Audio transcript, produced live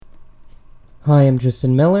Hi, I'm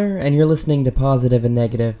Tristan Miller, and you're listening to Positive and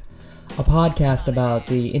Negative, a podcast about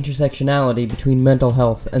the intersectionality between mental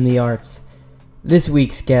health and the arts. This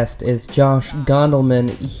week's guest is Josh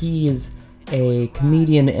Gondelman. He is a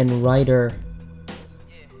comedian and writer.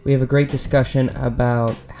 We have a great discussion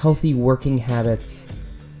about healthy working habits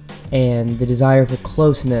and the desire for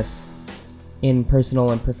closeness in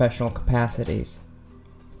personal and professional capacities.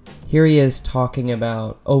 Here he is talking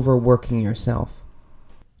about overworking yourself.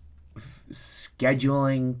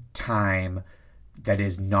 Scheduling time that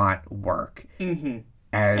is not work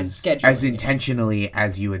as scheduling intentionally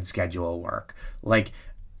as you would schedule work. Like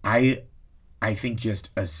I think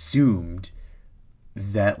just assumed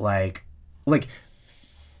that like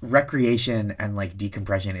recreation and like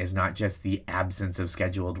decompression is not just the absence of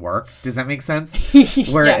scheduled work. Does that make sense?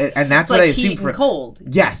 And that's it's what like I assumed heat for and cold.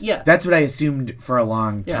 Yes, Yeah. that's what I assumed for a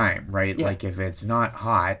long Yeah. time, right? Yeah. Like if it's not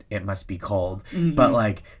hot, it must be cold. But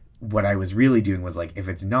like what I was really doing was like if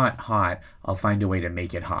it's not hot, I'll find a way to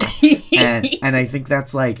make it hot. and I think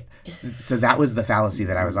that's like so that was the fallacy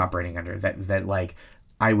that I was operating under, that like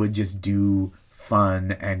I would just do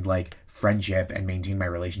fun and like friendship and maintain my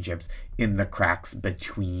relationships in the cracks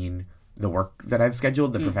between the work that I've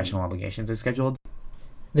scheduled, the professional obligations I've scheduled.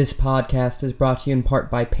 This podcast is brought to you in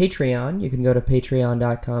part by Patreon. You can go to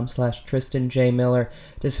patreon.com/Tristan J. Miller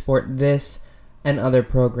to support this and other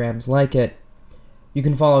programs like it. You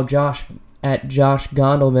can follow Josh at Josh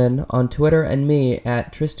Gondelman on Twitter and me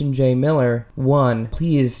at Tristan J. Miller1.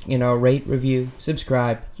 Please, rate, review,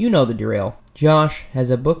 subscribe. You know the drill. Josh has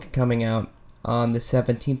a book coming out on the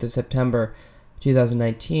 17th of September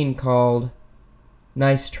 2019 called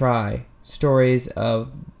Nice Try, Stories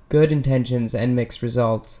of Good Intentions and Mixed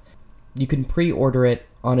Results. You can pre-order it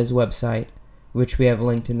on his website, which we have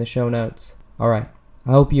linked in the show notes. Alright,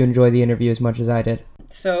 I hope you enjoy the interview as much as I did.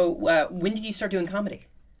 So, when did you start doing comedy?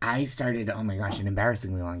 I started, oh my gosh, an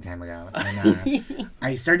embarrassingly long time ago. And,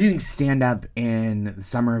 I started doing stand-up in the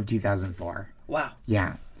summer of 2004. Wow.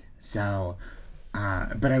 Yeah. So,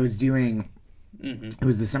 but I was doing, it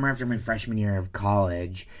was the summer after my freshman year of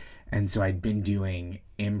college, and so I'd been doing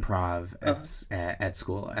improv at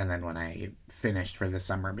school, and then when I finished for the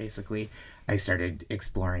summer, basically, I started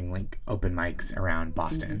exploring like open mics around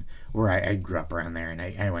Boston, where I grew up around there, and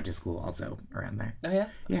I went to school also around there. Oh yeah.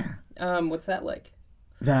 Yeah. What's that like?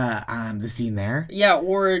 The scene there. Yeah,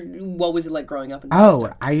 or what was it like growing up in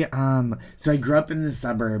Boston? So I grew up in the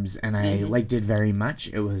suburbs, and I liked it very much.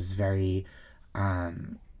 It was very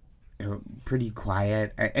pretty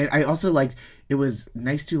quiet. I also liked, it was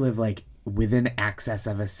nice to live like within access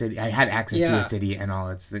of a city. I had access to a city and all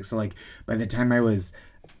its things. So like by the time I was,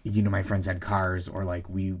 my friends had cars, or like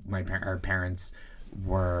our parents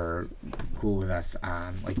were cool with us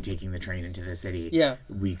like taking the train into the city. Yeah.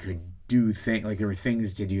 We could do things, like there were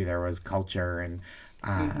things to do, there was culture, and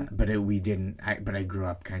but I grew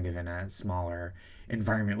up kind of in a smaller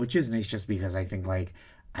environment, which is nice just because I think like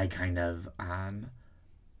I kind of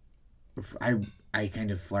I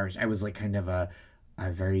kind of flourished. I was like kind of a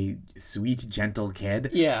very sweet, gentle kid.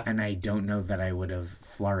 Yeah. And I don't know that I would have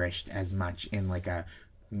flourished as much in like a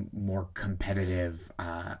more competitive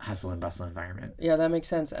hustle and bustle environment. Yeah, that makes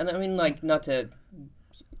sense. And I mean, like, not to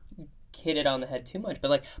hit it on the head too much,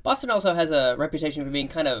 but like Boston also has a reputation for being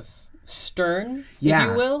kind of stern, if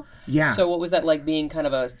you will. Yeah. So what was that like, being kind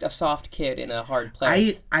of a soft kid in a hard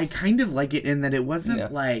place? I kind of like it in that it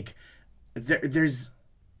wasn't like there's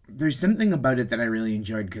something about it that I really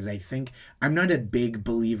enjoyed, because I think I'm not a big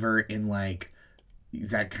believer in like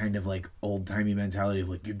that kind of like old-timey mentality of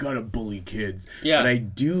like you gotta bully kids. Yeah. But I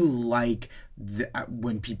do like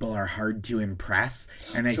when people are hard to impress,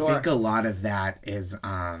 and I think a lot of that is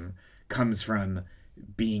comes from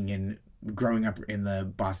growing up in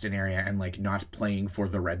the Boston area and like not playing for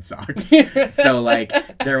the Red Sox. So like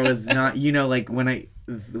there was not, like when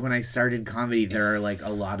I started comedy, there are like a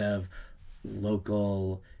lot of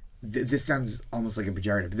local, this sounds almost like a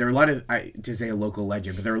pejorative, but there are a lot of, to say a local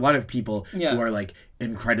legend, but there are a lot of people who are like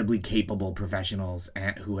incredibly capable professionals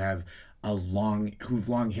and who've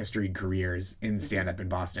long historied careers in stand-up in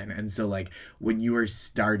Boston. And so like when you are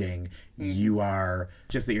starting, you are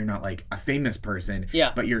just that you're not like a famous person,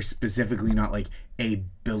 but you're specifically not like a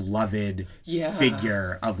beloved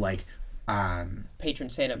figure of like patron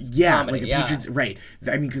saint of comedy. Like patrons, right.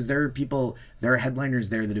 I mean, because there are headliners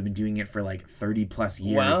there that have been doing it for like 30 plus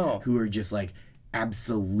years who are just like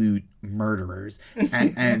absolute murderers.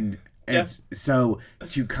 And it's so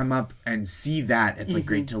to come up and see that, it's like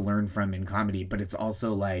great to learn from in comedy, but it's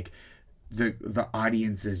also like the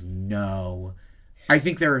audiences know I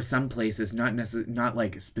think there are some places, not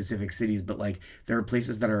like specific cities, but like there are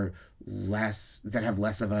places that have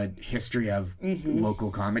less of a history of local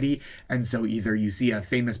comedy, and so either you see a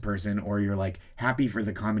famous person or you're like happy for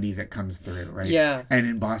the comedy that comes through, right? Yeah. And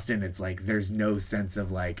in Boston, it's like there's no sense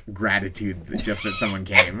of like gratitude just that someone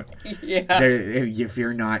came. Yeah. If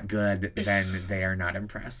you're not good, then they are not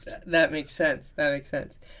impressed. That makes sense.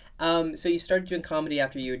 So you started doing comedy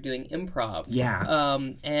after you were doing improv. Yeah.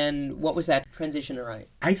 And what was that transition to write?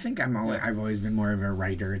 I think I've always been more of a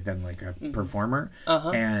writer than like a performer.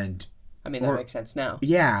 And I mean, that makes sense now.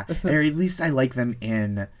 Yeah, or at least I like them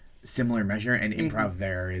in similar measure. And improv,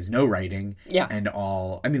 there is no writing. Yeah. And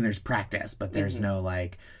there's practice, but there's no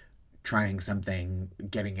like trying something,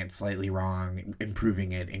 getting it slightly wrong,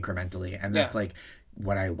 improving it incrementally. And that's like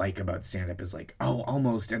what I like about stand-up is like, oh,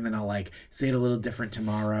 almost, and then I'll like say it a little different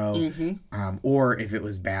tomorrow. Or if it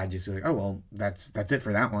was bad, just be like, oh, well, that's it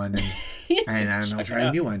for that one. And I'll try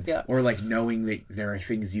a new one. Yeah. Or like knowing that there are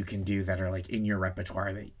things you can do that are like in your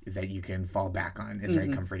repertoire that you can fall back on is very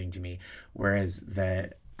comforting to me. Whereas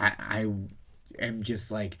I am just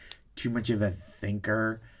like too much of a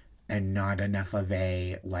thinker and not enough of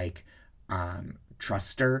a like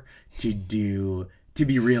truster to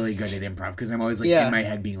be really good at improv, because I'm always like in my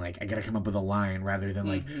head being like, I gotta come up with a line rather than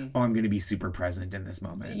like, oh, I'm gonna be super present in this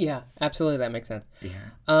moment. Yeah, absolutely, that makes sense. Yeah.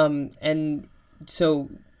 And so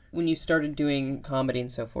when you started doing comedy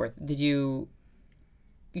and so forth,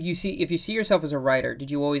 if you see yourself as a writer, did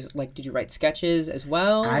you write sketches as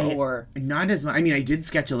well? Or not as much. I mean, I did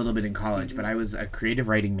sketch a little bit in college, but I was a creative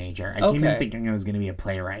writing major. I came in thinking I was going to be a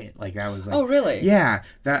playwright. Like that was like, oh really? Yeah.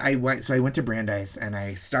 I went to Brandeis and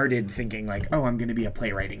I started thinking like, oh, I'm going to be a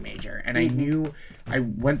playwriting major. And I knew I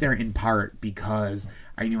went there in part because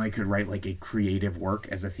I knew I could write like a creative work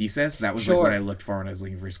as a thesis. That was like what I looked for when I was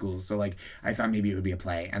looking for schools. So like I thought maybe it would be a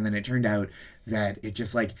play. And then it turned out that it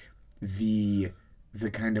just like the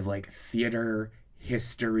kind of like theater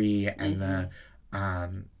history and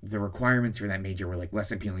the requirements for that major were like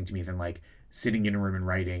less appealing to me than like sitting in a room and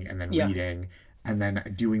writing and then reading and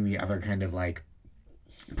then doing the other kind of like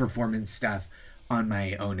performance stuff on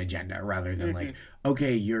my own agenda, rather than like,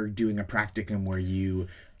 okay, you're doing a practicum where you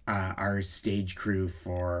are stage crew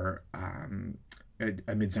for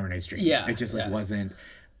a Midsummer Night's Dream. It just like wasn't.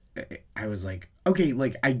 I was like, okay,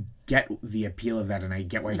 like I get the appeal of that and I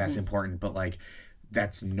get why that's important, but like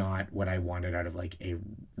that's not what I wanted out of like a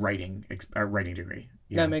writing degree.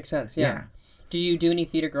 That makes sense. Yeah. Did you do any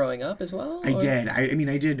theater growing up as well? I did. I mean,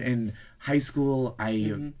 I did in high school.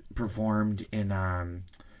 I performed in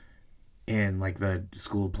like the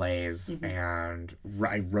school plays, and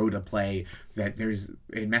I wrote a play that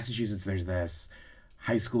in Massachusetts. There's this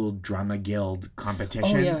high school drama guild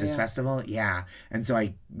competition, festival. Yeah. And so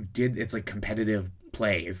it's like competitive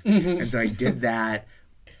plays. And so I did that.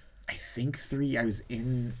 I think I was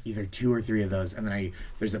in either 2 or 3 of those, and then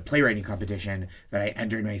there's a playwriting competition that I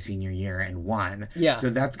entered my senior year and won. Yeah. So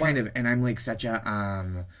that's kind of, and I'm like such a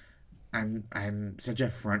I'm such a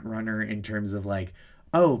front runner in terms of like,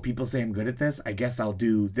 oh, people say I'm good at this, I guess I'll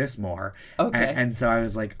do this more. Okay. And so I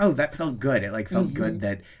was like, oh, that felt good. It like felt good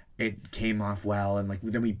that it came off well, and like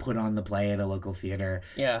then we put on the play at a local theater.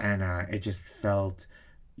 Yeah. And it just felt,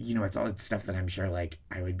 it's stuff that I'm sure like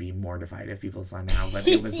I would be mortified if people saw now, but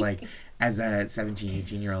it was like as a 17,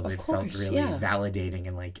 18-year-old, felt really validating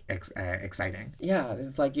and like exciting. Yeah,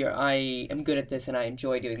 it's like I am good at this and I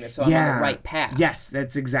enjoy doing this, so I'm on the right path. Yes,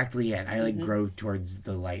 that's exactly it. I like grow towards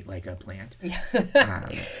the light like a plant.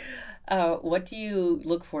 What do you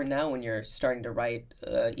look for now when you're starting to write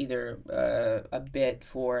either a bit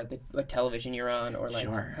for a television you're on, or like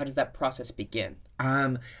how does that process begin?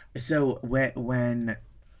 So when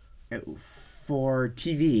for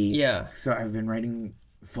TV, so I've been writing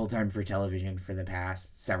full-time for television for the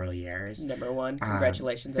past several years. Number one,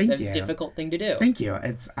 congratulations. That's a difficult thing to do. Thank you.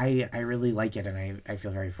 I really like it, and I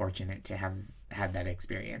feel very fortunate to have had that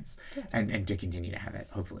experience and to continue to have it,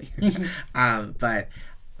 hopefully. But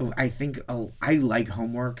I think I like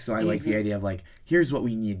homework, so I like the idea of like, here's what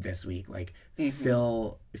we need this week, like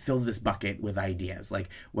fill this bucket with ideas, like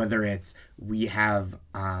whether it's we have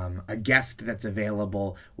a guest that's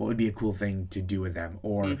available, what would be a cool thing to do with them,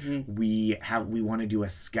 or we want to do a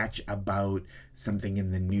sketch about something in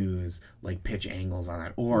the news, like pitch angles on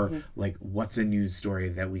that, or like what's a news story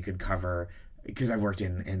that we could cover, because I've worked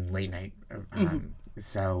in late night.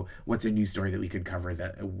 So what's a news story that we could cover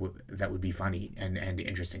that would be funny and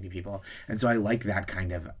interesting to people? And so I like that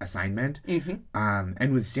kind of assignment.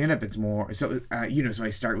 And with stand-up, it's more so so I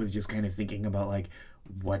start with just kind of thinking about like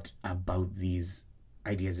what about these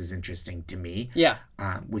ideas is interesting to me.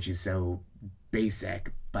 Which is so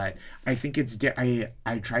basic, but I think it's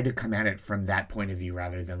I try to come at it from that point of view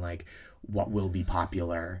rather than like what will be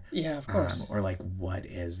popular. Yeah, of course. Or like what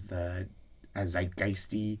is a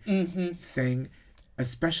zeitgeisty thing,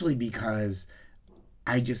 especially because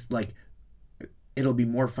I just like it'll be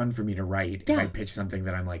more fun for me to write if I pitch something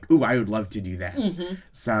that I'm like, ooh, I would love to do this.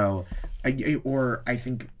 So I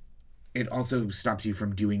think it also stops you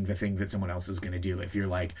from doing the thing that someone else is going to do. If you're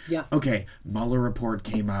like, okay, Mueller report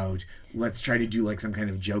came out, let's try to do like some kind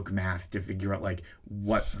of joke math to figure out like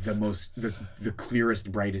what the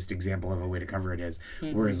clearest, brightest example of a way to cover it is.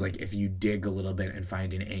 Whereas like if you dig a little bit and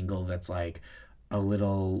find an angle that's like a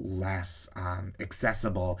little less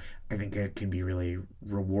accessible, I think it can be really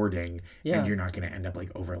rewarding, and you're not going to end up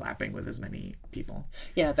like overlapping with as many people.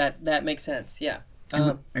 Yeah, that makes sense. Yeah.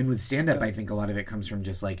 And with stand-up, I think a lot of it comes from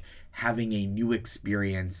just like having a new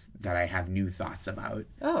experience that I have new thoughts about.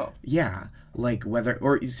 Oh. Yeah, like whether,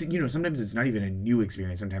 or sometimes it's not even a new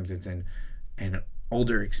experience. Sometimes it's an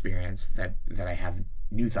older experience that I have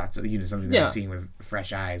new thoughts of, something that I'm seeing with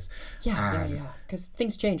fresh eyes. Yeah. Because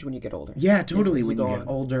things change when you get older. Yeah, totally. When you get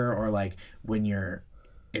older, or like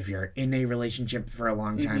if you're in a relationship for a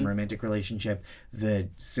long time, romantic relationship, the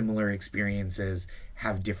similar experiences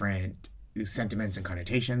have different sentiments and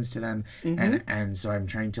connotations to them. And so I'm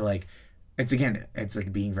trying to like, it's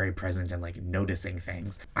like being very present and like noticing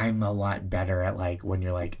things. I'm a lot better at like when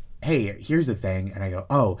you're like, hey, here's the thing, and I go,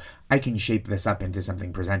 oh, I can shape this up into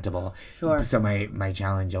something presentable. Sure. So my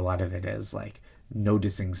challenge, a lot of it is like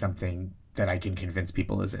noticing something that I can convince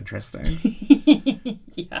people is interesting.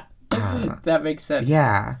 Yeah. That makes sense.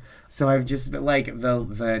 Yeah. So I've just been like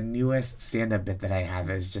the newest stand-up bit that I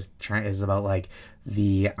have is about like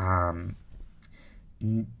the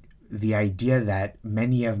idea that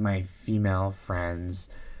many of my female friends,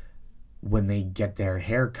 when they get their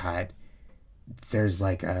hair cut, there's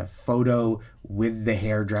like a photo with the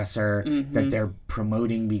hairdresser that they're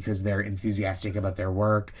promoting because they're enthusiastic about their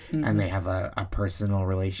work and they have a personal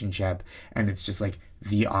relationship, and it's just like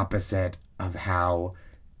the opposite of how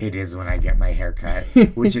it is when I get my hair cut,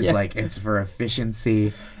 which is like, it's for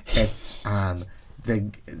efficiency. It's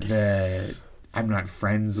the I'm not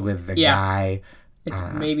friends with the guy. It's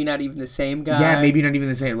maybe not even the same guy. Yeah, maybe not even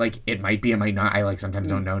the same. Like, it might be, it might not. I like sometimes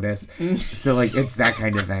don't notice. So like, it's that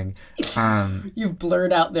kind of thing. You've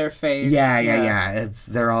blurred out their face. Yeah.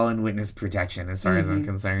 They're all in witness protection as far as I'm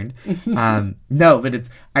concerned. No, but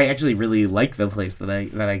I actually really like the place that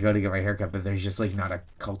I go to get my haircut, but there's just like not a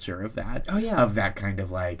culture of that. Oh yeah. Of that kind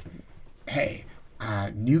of like, hey,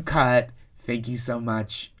 new cut. Thank you so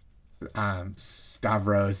much,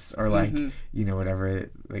 Stavros, or like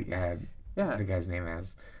whatever the guy's name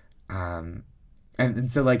is. And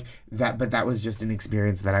so like that, but that was just an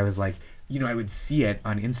experience that I was like, I would see it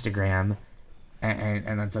on Instagram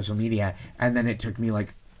and on social media, and then it took me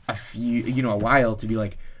like a while to be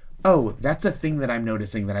like, oh, that's a thing that I'm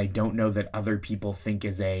noticing that I don't know that other people think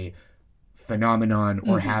is a phenomenon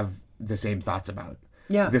or have the same thoughts about.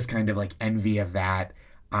 Yeah. This kind of like envy of that,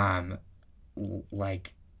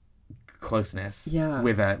 like closeness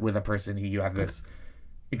with a person who you have this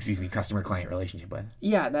customer-client relationship with.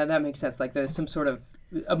 Yeah, that makes sense. Like there's some sort of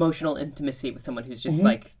emotional intimacy with someone who's just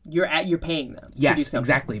like, you're paying them. Yes, to do something.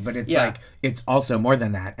 Exactly. But it's like, it's also more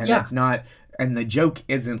than that. And it's not, and the joke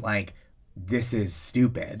isn't like, this is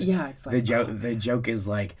stupid. Yeah, it's like, the joke is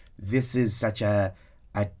like, this is such a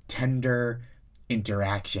tender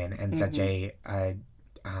interaction and such an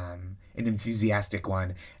enthusiastic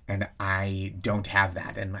one, and I don't have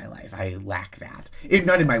that in my life. I lack that.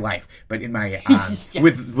 Not in my life, but in my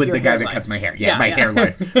with the guy that cuts my hair. Yeah, my hair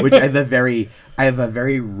life, which I have a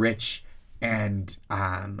very rich and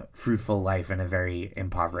fruitful life and a very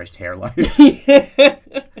impoverished hair life.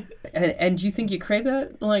 And do you think you crave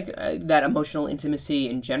that, like that emotional intimacy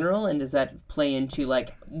in general, and does that play into like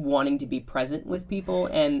wanting to be present with people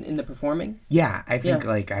and in the performing? Yeah, I think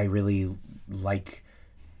like I really like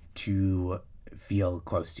to feel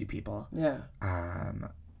close to people.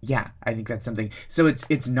 I think that's something. So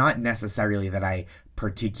it's not necessarily that I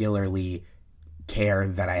particularly care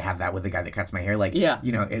that I have that with the guy that cuts my hair. Like,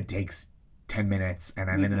 it takes 10 minutes and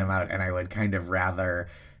I'm in and I'm out, and I would kind of rather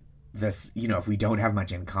this, if we don't have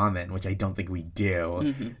much in common, which I don't think we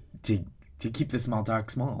do, to keep the small talk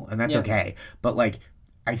small, and that's okay. But like,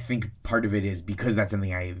 I think part of it is because that's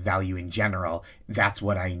something I value in general. That's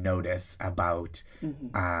what I notice about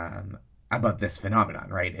this phenomenon,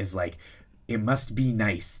 right? Is like, it must be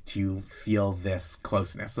nice to feel this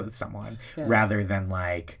closeness with someone rather than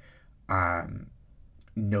like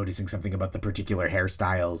noticing something about the particular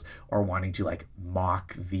hairstyles or wanting to like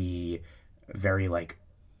mock the very like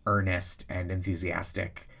earnest and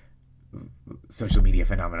enthusiastic social media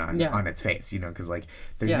phenomenon on its face, you know, because like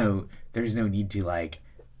there's no need to like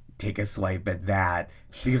take a swipe at that,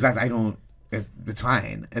 because it's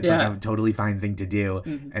fine. It's like a totally fine thing to do,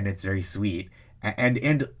 and it's very sweet. And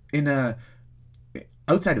in a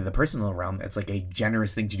outside of the personal realm, it's like a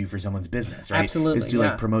generous thing to do for someone's business, right? Absolutely, is to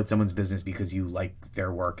like promote someone's business because you like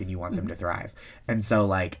their work and you want them to thrive. And so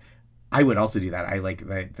like I would also do that. I like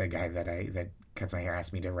the guy that cuts my hair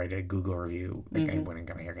asked me to write a Google review. Like I went and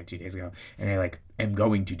got my haircut 2 days ago, and I like am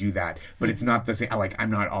going to do that, but it's not the same. Like I'm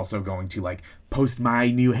not also going to like post my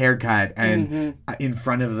new haircut and in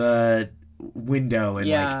front of the window and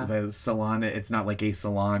like the salon. It's not like a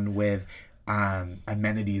salon with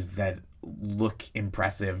amenities that look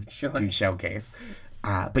impressive to showcase.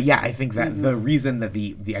 But yeah, I think that the reason that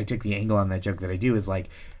the I took the angle on that joke that I do is like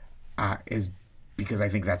is because I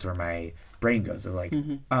think that's where my brain goes of like,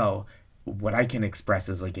 oh, what I can express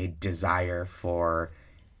is like a desire for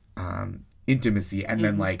intimacy, and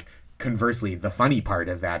then like conversely the funny part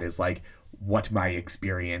of that is like what my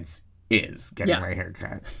experience is getting my hair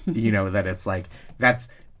cut. You know, that it's like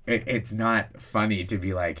it's not funny to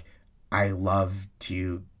be like I love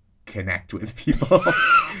to connect with people.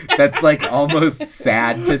 That's like almost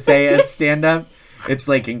sad to say as stand-up. It's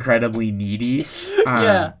like incredibly needy.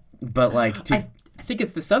 But like I think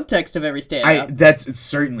it's the subtext of every stand-up. That's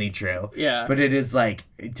certainly true. Yeah. But it is like,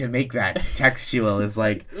 to make that textual is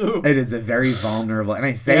like, it is a very vulnerable, and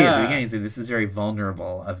I say at the beginning, I say this is very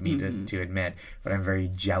vulnerable of me to admit, but I'm very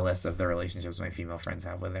jealous of the relationships my female friends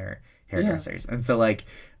have with their hairdressers. And so like,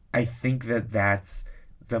 I think that's,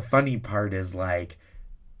 the funny part is like,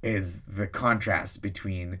 is the contrast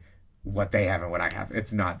between what they have and what I have.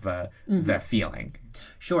 It's not the feeling.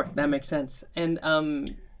 Sure, that makes sense. And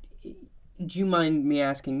do you mind me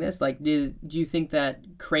asking this? Like, do you think that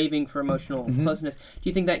craving for emotional closeness, do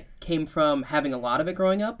you think that came from having a lot of it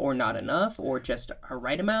growing up, or not enough, or just a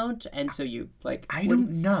right amount? And so you like... I don't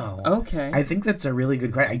know. Okay. I think that's a really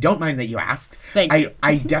good question. I don't mind that you asked. Thank you.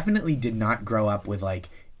 I definitely did not grow up with like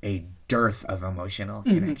a dearth of emotional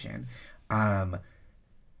connection.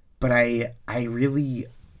 But I really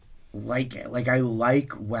like it. Like I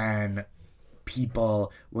like when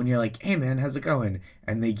people, when you're like, hey man, how's it going?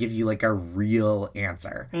 And they give you like a real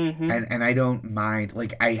answer. And I don't mind,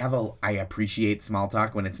 like I appreciate small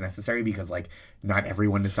talk when it's necessary, because like not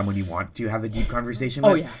everyone is someone you want to have a deep conversation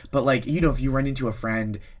with. But like, you know, if you run into a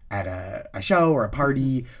friend at a show or a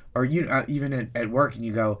party, or you know, even at work, and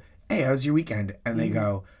you go, hey, how's your weekend? And they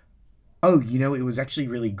go, oh, you know, it was actually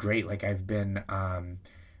really great. Like I've been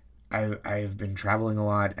traveling a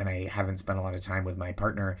lot, and I haven't spent a lot of time with my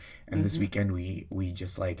partner. And this weekend we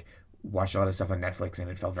just like watched a lot of stuff on Netflix, and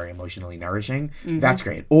it felt very emotionally nourishing. That's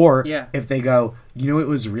great. Or if they go, you know, it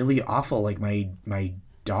was really awful. Like my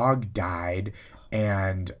dog died,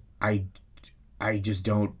 and I just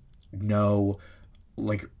don't know.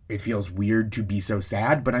 Like it feels weird to be so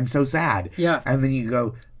sad, but I'm so sad. Yeah. And then you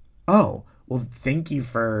go, oh, well, thank you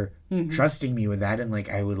for trusting me with that, and like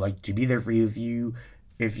I would like to be there for you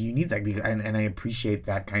if you need that, and I appreciate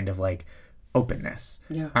that kind of like openness.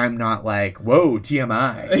 Yeah. I'm not like, whoa,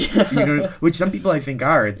 TMI, you know, which some people I think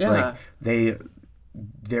are. It's like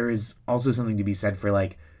there is also something to be said for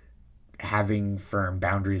like having firm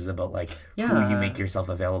boundaries about like who you make yourself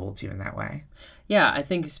available to in that way. Yeah, I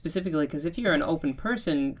think specifically because if you're an open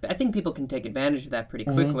person, I think people can take advantage of that pretty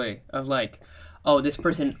quickly. Of like, oh, this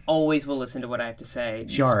person always will listen to what I have to say,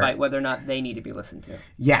 despite whether or not they need to be listened to.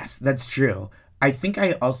 Yes, that's true. I think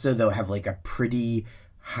I also, though, have like a pretty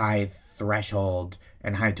high threshold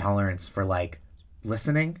and high tolerance for like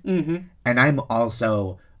listening. And I'm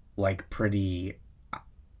also like pretty,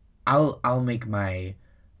 I'll make my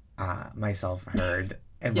myself heard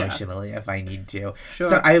emotionally if I need to. Sure.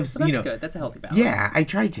 So I have, well, that's good. That's a healthy balance. Yeah, I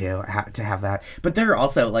try to have that. But there are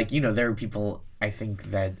also like, you know, there are people I think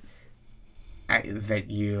that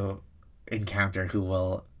you encounter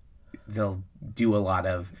who they'll do a lot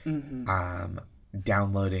of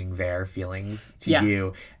downloading their feelings to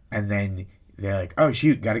you, and then they're like, oh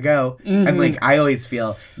shoot, gotta go. And like I always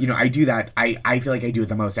feel, you know, I do that. I feel like I do it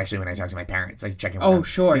the most actually when I talk to my parents, like checking with them,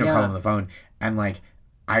 sure, you know, call them on the phone, and like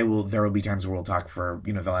there will be times where we'll talk for,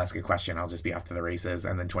 you know, they'll ask a question, I'll just be off to the races,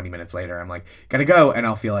 and then 20 minutes later I'm like, gotta go, and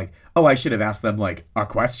I'll feel like, oh, I should have asked them like a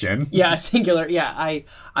question. Yeah, singular. Yeah, I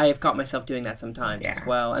have caught myself doing that sometimes as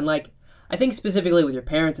well. And like I think specifically with your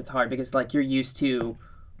parents it's hard because like you're used to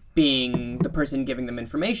being the person giving them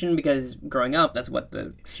information, because growing up that's what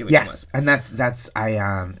the situation was. And that's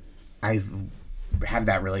I've had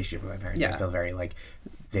that relationship with my parents. I feel very like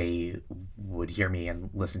they would hear me and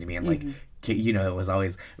listen to me, and like you know, it was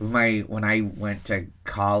always when I went to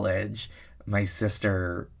college, my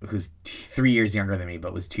sister, who's 3 years younger than me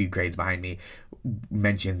but was 2 grades behind me,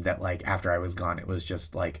 mentioned that like after I was gone, it was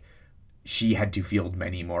just like she had to field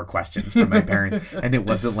many more questions from my parents, and it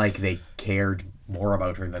wasn't like they cared more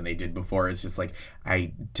about her than they did before. It's just like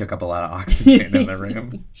I took up a lot of oxygen in the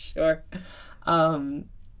room. Sure.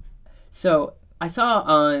 So I saw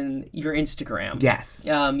on your Instagram. Yes.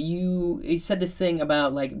 You said this thing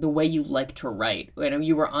about like the way you like to write.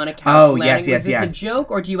 You were on a couch landing. Yes. Was this a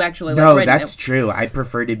joke, or do you actually like writing? No, that's true. I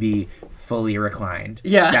prefer to be fully reclined.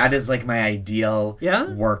 Yeah. That is like my ideal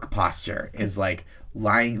work posture, is like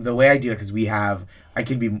lying. The way I do it, because I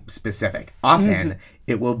can be specific. Often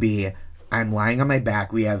it will be, I'm lying on my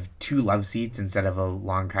back. We have 2 love seats instead of a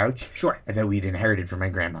long couch. Sure. That we'd inherited from my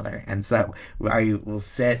grandmother. And so I will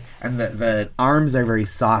sit, and the arms are very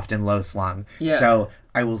soft and low slung. Yeah. So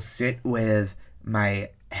I will sit with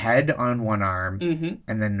my head on one arm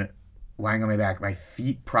and then lying on my back, my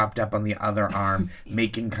feet propped up on the other arm,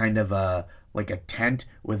 making kind of a tent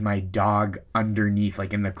with my dog underneath,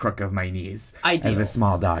 like in the crook of my knees. Ideal. I have a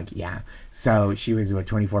small dog, yeah. So she weighs about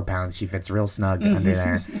 24 pounds. She fits real snug under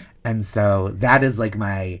there. And so that is like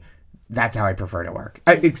that's how I prefer to work.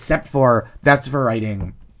 Except for, that's for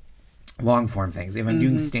writing long form things. If I'm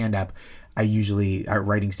doing stand-up,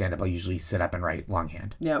 writing stand-up, I'll usually sit up and write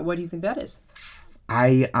longhand. Yeah, what do you think that is?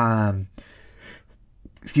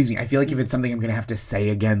 Excuse me, I feel like if it's something I'm going to have to say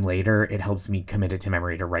again later, it helps me commit it to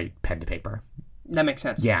memory to write pen to paper. That makes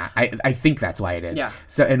sense. Yeah, I think that's why it is. Yeah.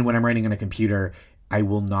 So, and when I'm writing on a computer, I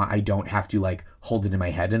don't have to like hold it in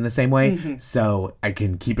my head in the same way. So I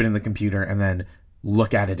can keep it in the computer and then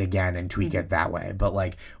look at it again and tweak it that way. But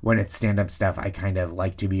like when it's stand-up stuff, I kind of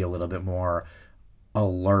like to be a little bit more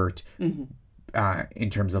alert in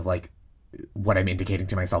terms of like what I'm indicating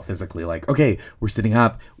to myself physically, like, okay, we're sitting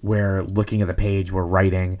up, we're looking at the page, we're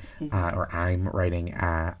writing, or I'm writing,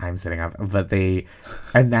 I'm sitting up,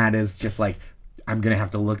 and that is just like, I'm going to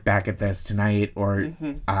have to look back at this tonight, or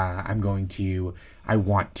I want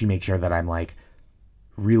to make sure that I'm like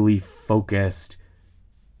really focused.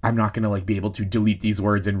 I'm not going to like be able to delete these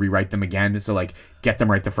words and rewrite them again. So like get them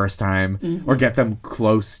right the first time or get them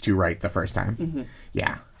close to right the first time.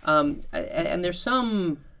 Yeah. And there's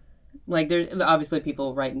some, like, there's obviously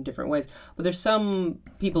people write in different ways, but there's some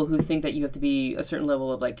people who think that you have to be a certain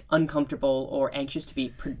level of like uncomfortable or anxious to be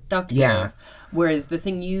productive. Yeah. Whereas the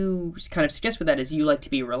thing you kind of suggest with that is you like to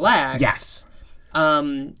be relaxed. Yes.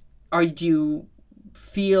 Do you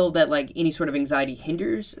feel that like any sort of anxiety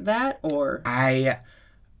hinders that, or? I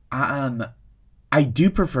do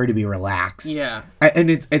prefer to be relaxed. Yeah.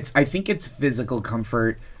 And I think it's physical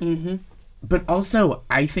comfort. But also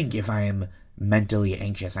I think if I am mentally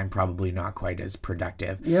anxious, I'm probably not quite as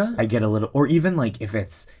productive. Yeah. I get a little, or even like if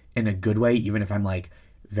it's in a good way, even if I'm like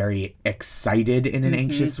very excited in an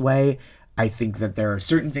anxious way, I think that there are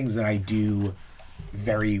certain things that I do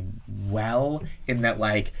very well in that,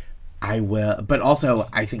 like, I will, but also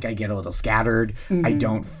I think I get a little scattered. I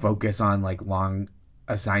don't focus on like long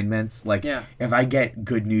assignments. Like if I get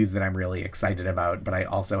good news that I'm really excited about, but I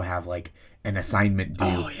also have like an assignment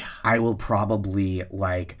due, I will probably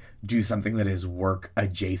like do something that is work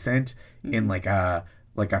adjacent in like a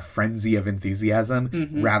frenzy of enthusiasm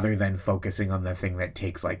rather than focusing on the thing that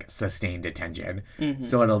takes like sustained attention.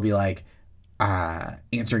 So it'll be like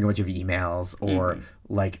answering a bunch of emails or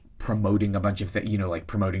like promoting a bunch of like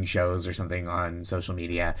promoting shows or something on social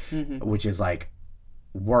media, which is like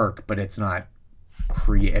work, but it's not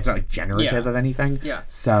it's not generative of anything.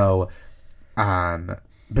 So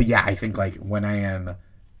but yeah, I think like when I am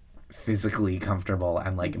physically comfortable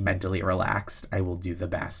and like mentally relaxed, I will do the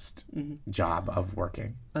best job of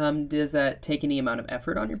working. Does that take any amount of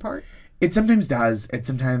effort on your part? It sometimes does. It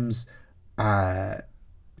sometimes it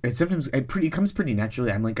comes pretty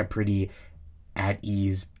naturally. I'm like a pretty at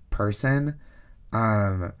ease person.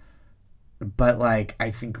 But like I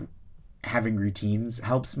think having routines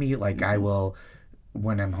helps me. Like I will,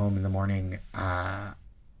 when I'm home in the morning,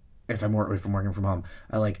 if I'm working from home,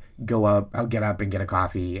 I like I'll get up and get a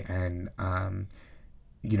coffee and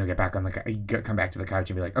get back on come back to the couch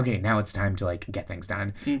and be like, okay, now it's time to like get things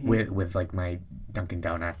done with like my Dunkin'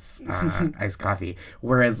 Donuts iced coffee.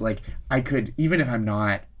 Whereas like I could, even if I'm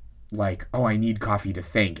not like, oh, I need coffee to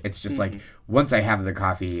think, it's just like once I have the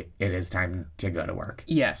coffee, it is time to go to work.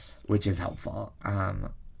 Yes. Which is helpful.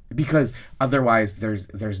 Because otherwise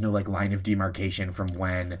there's no like line of demarcation from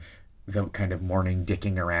when the kind of morning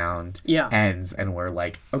dicking around ends and we're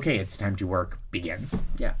like, okay, it's time to work begins.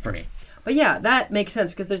 Yeah. For me. But yeah, that makes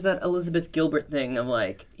sense because there's that Elizabeth Gilbert thing of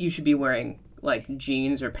like, you should be wearing like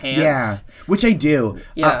jeans or pants. Yeah. Which I do.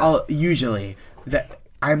 Yeah. I'll usually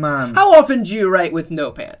How often do you write with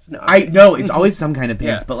no pants? No, I know it's always some kind of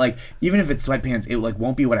pants, Yeah. but like even if it's sweatpants, it like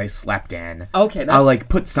won't be what I slept in. Okay, that's I'll like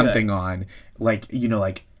put something on, like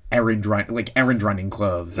like errand running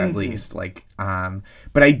clothes at least. Like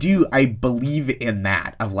but I believe in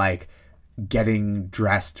that of like getting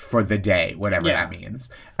dressed for the day, whatever Yeah. that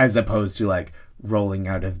means, as opposed to like rolling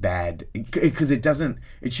out of bed, because it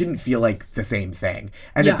shouldn't feel like the same thing.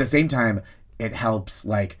 And Yeah. at the same time, it helps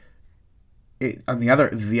like it, on the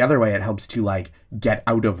other way, it helps to like get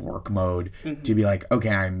out of work mode, to be like, okay,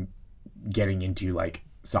 I'm getting into like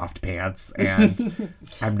soft pants, and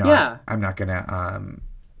I'm not Yeah. I'm not gonna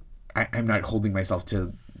I'm not holding myself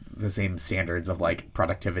to the same standards of like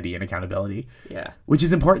productivity and accountability. Yeah. Which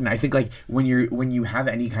is important. I think like when you have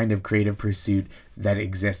any kind of creative pursuit that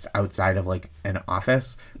exists outside of like an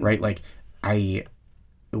office, right? Like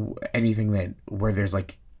anything that where there's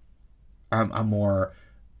like a more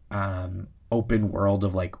open world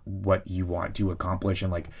of like what you want to accomplish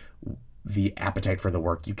and like the appetite for the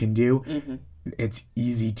work you can do, it's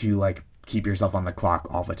easy to like keep yourself on the clock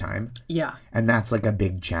all the time. Yeah. And that's like a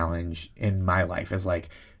big challenge in my life is like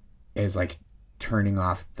turning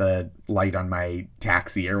off the light on my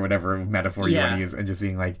taxi or whatever metaphor you want to use, and just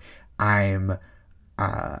being like, I'm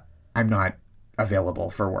not available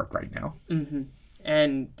for work right now.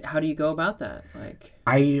 And how do you go about that? Like,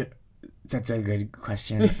 That's a good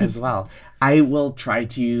question as well. I will try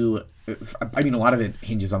to, I mean, a lot of it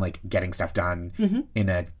hinges on like getting stuff done in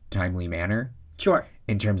a timely manner. sure.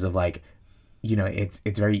 In terms of like,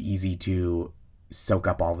 it's very easy to soak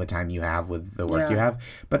up all the time you have with the work you Yeah. have.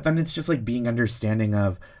 But then it's just like being understanding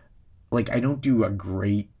of like, I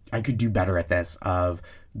could do better at this, of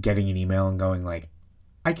getting an email and going like,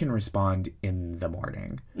 I can respond in the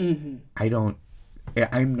morning.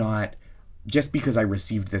 I'm not, just because I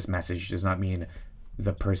received this message does not mean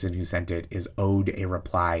the person who sent it is owed a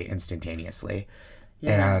reply instantaneously.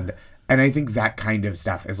 Yeah. And I think that kind of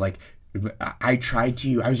stuff is like, I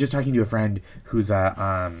was just talking to a friend who's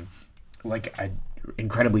a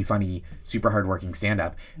incredibly funny, super hardworking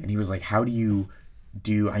stand-up, and he was like, how do you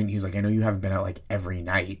he's like, I know you haven't been out like every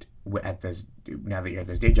night at this, now that you're at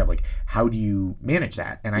this day job, like how do you manage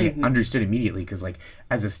that? And I understood immediately, because like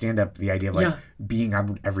as a stand-up, the idea of like being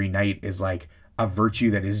out every night is like a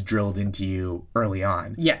virtue that is drilled into you early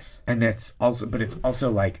on. Yes. And it's also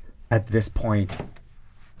like at this point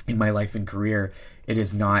in my life and career, it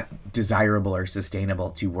is not desirable or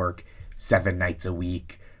sustainable to work 7 nights a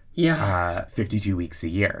week, 52 weeks a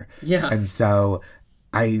year. Yeah. And so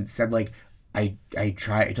I said like, it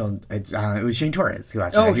was Shane Torres who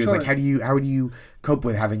asked me. He was like, how would you cope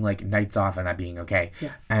with having like nights off and that being okay?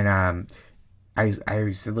 Yeah. And I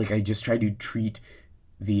said like, I just try to treat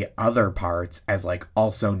the other parts as like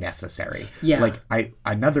also necessary. Yeah. Like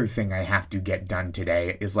another thing I have to get done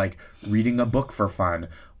today is like reading a book for fun,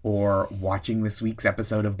 or watching this week's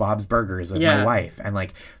episode of Bob's Burgers with my wife. And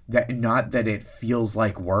like that, not that it feels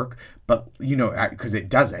like work, but because it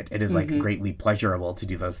doesn't, it is like greatly pleasurable to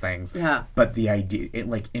do those things. Yeah. But the idea, it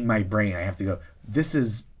like in my brain, I have to go, this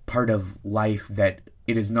is part of life that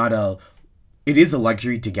it is a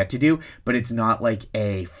luxury to get to do, but it's not like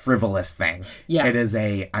a frivolous thing. Yeah. It is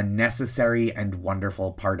a necessary and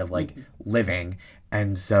wonderful part of like living.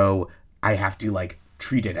 And so I have to like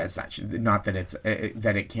treat it as such. Not that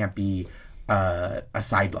that it can't be a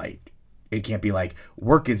sidelight. It can't be like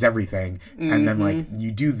work is everything, and then like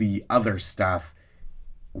you do the other stuff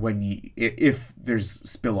when if there's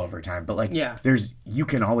spillover time. But like you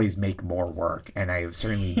can always make more work, and I've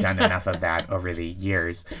certainly done enough of that over the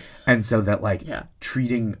years, and so that like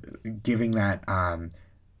giving that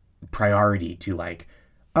priority to like,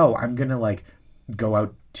 oh, I'm gonna like go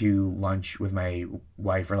out to lunch with my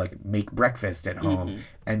wife, or like make breakfast at home,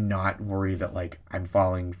 and not worry that like I'm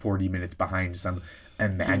falling 40 minutes behind some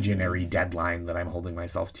imaginary deadline that I'm holding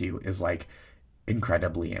myself to, is like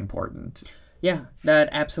incredibly important. Yeah, that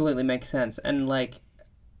absolutely makes sense. And like,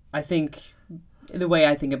 I think the way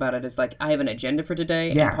I think about it is like, I have an agenda for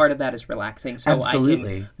today, and part of that is relaxing, so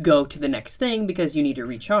Absolutely. I can go to the next thing because you need to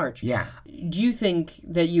recharge. Yeah. Do you think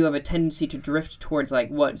that you have a tendency to drift towards like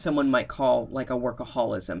what someone might call like a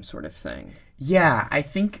workaholism sort of thing? Yeah, I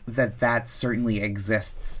think that certainly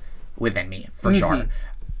exists within me, for sure.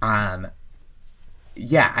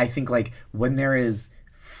 Yeah, I think like when there is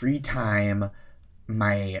free time,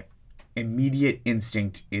 my immediate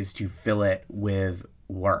instinct is to fill it with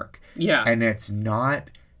work. Yeah. And it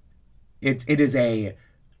is a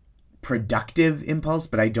productive impulse,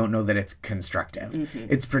 but I don't know that it's constructive.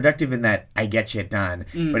 It's productive in that I get shit done,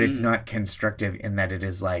 but it's not constructive in that it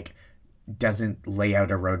is like doesn't lay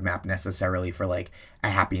out a roadmap necessarily for like a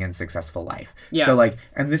happy and successful life. Yeah. So like,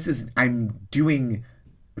 and this is, I'm doing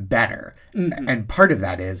better. And part of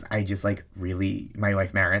that is I just like really, my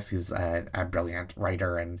wife Maris, who's a brilliant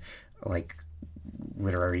writer and like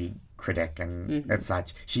literary critic and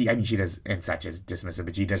such, she does, and such is dismissive,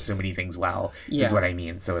 but she does so many things well, is what I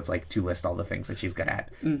mean. So it's like, to list all the things that she's good at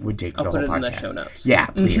would take the whole podcast. I'll put it in the show notes. Yeah,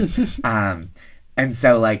 please. And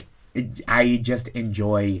so like, I just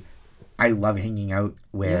enjoy, I love hanging out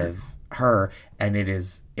with her, and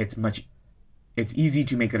it's easy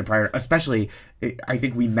to make it a priority, especially, I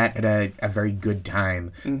think we met at a very good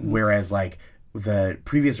time, whereas like the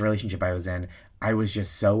previous relationship I was in, I was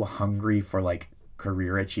just so hungry for like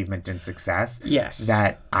career achievement and success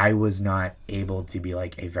that I was not able to be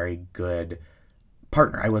like a very good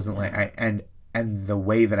partner. I wasn't like, and the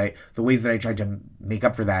ways that I tried to make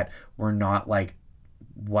up for that were not like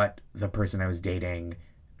what the person I was dating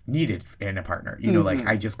needed in a partner. You know, like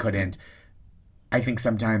I just couldn't. I think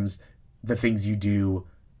sometimes the things you do,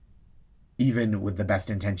 even with the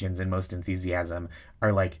best intentions and most enthusiasm,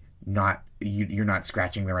 are like not, you're not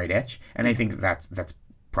scratching the right itch. And I think that's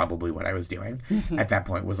probably what I was doing at that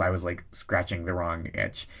point, was I was like scratching the wrong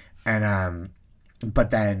itch. And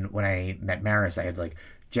but then when I met Maris, I had like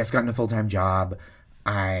just gotten a full-time job.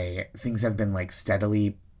 Things have been like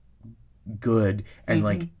steadily good and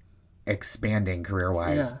like expanding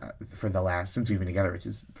career-wise for the last, since we've been together, which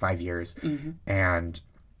is 5 years. And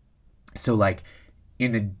so like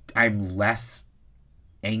I'm less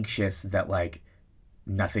anxious that like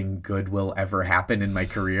nothing good will ever happen in my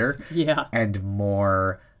career, and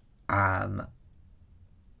more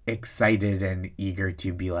excited and eager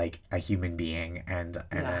to be like a human being and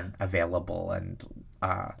an available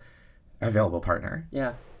partner.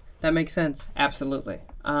 Yeah, that makes sense. Absolutely.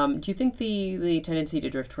 Do you think the tendency to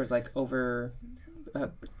drift towards like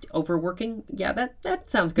overworking? Yeah, that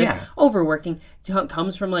sounds good. Yeah. Overworking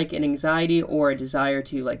comes from like an anxiety or a desire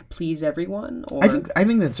to like please everyone? Or I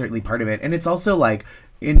think that's certainly part of it. And it's also like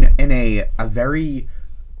in a very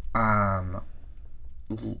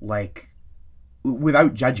like,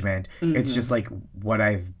 without judgment, it's just like what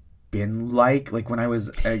I've been like when I was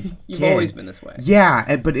a You've kid. always been this way.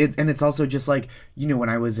 Yeah, but it's also just like, you know, when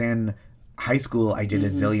I was in high school, I did a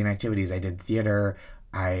zillion activities. I did theater.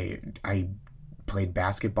 I played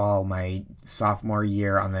basketball my sophomore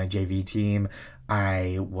year on the JV team.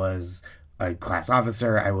 I was a class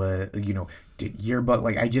officer. I was, you know, did yearbook.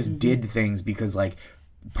 Like I just did things because like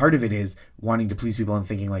part of it is wanting to please people and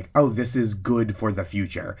thinking like, oh, this is good for the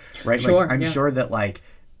future, right? Sure, like I'm sure that like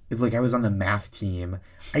I was on the math team.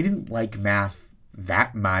 I didn't like math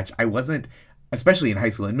that much. I wasn't, especially in high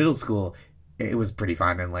school. In middle school, it was pretty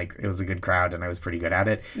fun and like it was a good crowd and I was pretty good at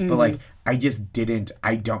it. But like I just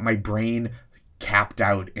my brain capped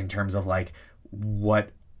out in terms of like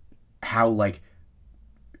how like,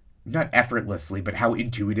 not effortlessly, but how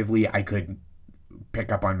intuitively I could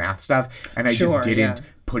pick up on math stuff, and I just didn't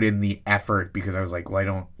put in the effort because I was like, well, I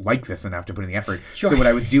don't like this enough to put in the effort. So what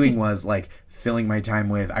I was doing was like filling my time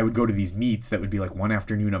with, I would go to these meets that would be like one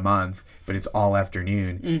afternoon a month, but it's all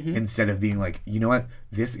afternoon, instead of being like, you know what,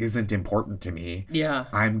 this isn't important to me.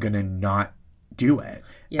 I'm gonna not do it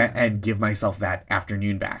and give myself that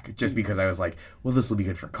afternoon back just because I was like, well, this will be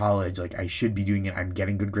good for college, like I should be doing it, I'm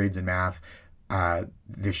getting good grades in math,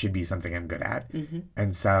 this should be something I'm good at.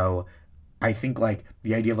 And so I think like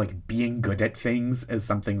the idea of like being good at things is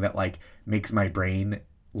something that like makes my brain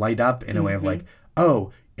light up in a way of like,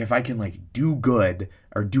 oh, if I can like do good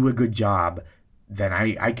or do a good job, then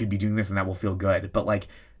I could be doing this and that will feel good. But like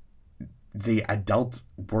the adult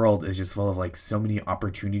world is just full of like so many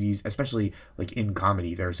opportunities, especially like in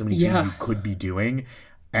comedy. There are so many things you could be doing.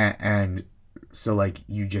 And so like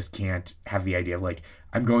you just can't have the idea of like,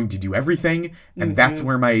 I'm going to do everything. And that's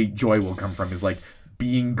where my joy will come from, is like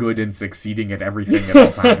being good and succeeding at everything at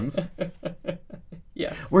all times.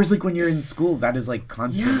 Whereas like when you're in school, that is like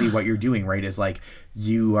constantly what you're doing, right? Is like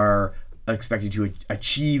you are expected to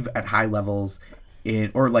achieve at high levels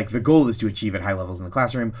or like the goal is to achieve at high levels in the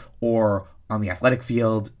classroom or on the athletic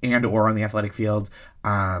field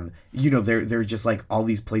You know, there are just like all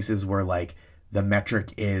these places where like the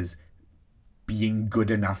metric is being good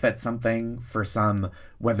enough at something for some,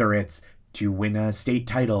 whether it's to win a state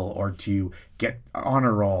title or to get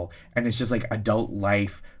honor roll. And it's just like adult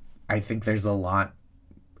life. I think there's a lot,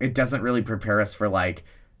 it doesn't really prepare us for like,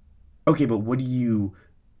 okay, but what do you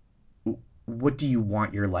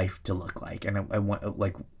want your life to look like? And I want,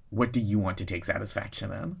 like, what do you want to take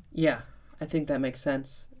satisfaction in? Yeah, I think that makes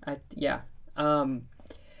sense. And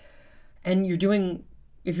you're doing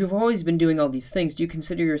if you've always been doing all these things, do you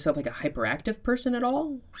consider yourself like a hyperactive person at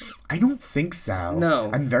all? I don't think so.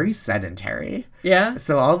 No. I'm very sedentary. Yeah?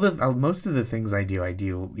 So most of the things I do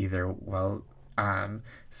either while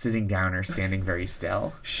sitting down or standing very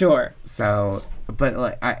still. Sure. So, but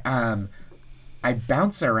like I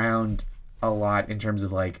bounce around a lot in terms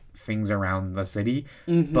of like things around the city,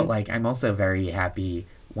 but like I'm also very happy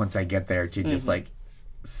once I get there to just like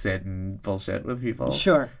sit and bullshit with people.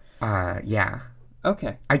 Sure. Yeah.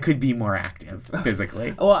 Okay. I could be more active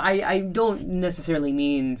physically. Well, I don't necessarily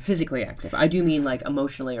mean physically active. I do mean like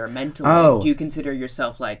emotionally or mentally. Oh. Do you consider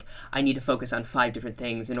yourself like, I need to focus on 5 different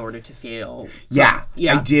things in order to feel... Yeah,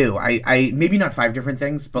 Yeah. I do. I maybe not 5 different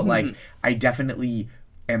things, but like I definitely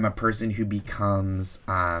am a person who becomes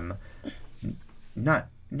not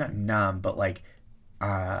numb, but like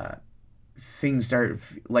things start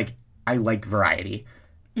like I like variety.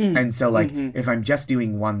 And so like if I'm just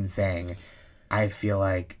doing one thing, I feel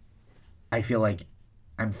like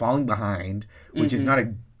I'm falling behind, which is not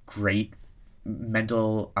a great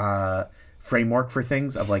mental framework for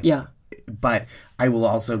things of like Yeah. But I will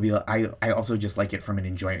also be I also just like it from an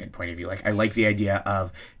enjoyment point of view. Like I like the idea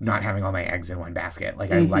of not having all my eggs in one basket.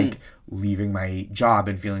 Like I like leaving my job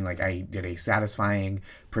and feeling like I did a satisfying,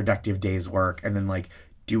 productive day's work, and then like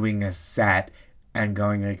doing a set and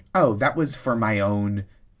going like, oh, that was for my own.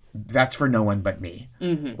 That's for no one but me.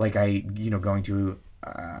 Like going to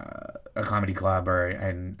a comedy club or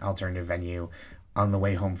an alternative venue on the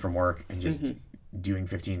way home from work and just doing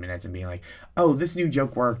 15 minutes and being like, oh, this new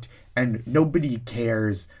joke worked and nobody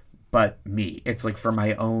cares but me. It's like for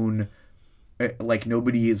my own, like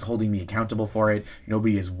nobody is holding me accountable for it.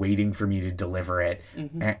 Nobody is waiting for me to deliver it.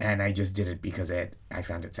 And I just did it because I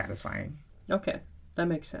found it satisfying. Okay. That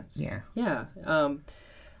makes sense. Yeah. Yeah.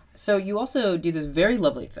 So you also do this very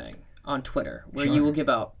lovely thing on Twitter where you will give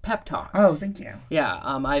out pep talks. Oh, thank you. Yeah.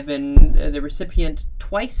 I've been the recipient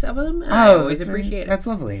twice of them, and I always appreciate it. That's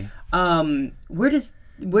lovely. Where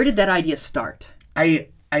did that idea start? I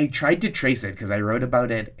tried to trace it because I wrote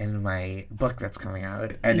about it in my book that's coming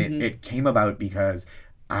out, and it came about because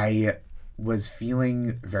I was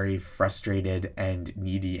feeling very frustrated and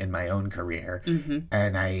needy in my own career,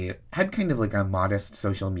 and I had kind of like a modest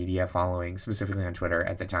social media following, specifically on Twitter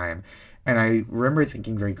at the time, and I remember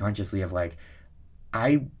thinking very consciously of like,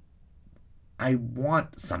 I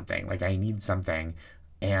want something, like I need something,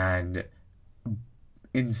 and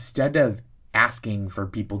instead of asking for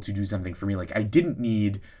people to do something for me, like I didn't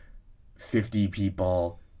need 50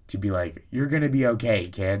 people to be like, you're gonna be okay,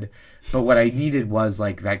 kid, but what I needed was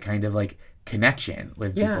like that kind of like connection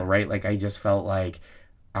with people, right? Like I just felt like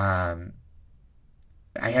I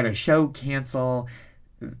had a show cancel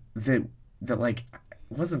that like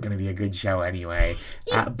wasn't going to be a good show anyway,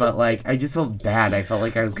 but like I just felt bad. I felt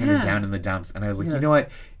like I was kind of down in the dumps, and I was like, you know what,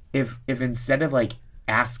 if instead of like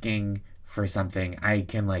asking for something, I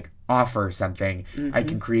can like offer something, I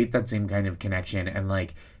can create that same kind of connection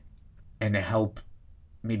and help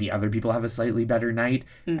maybe other people have a slightly better night,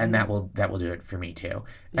 and that will do it for me too.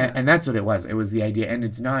 And that's what it was. It was the idea, and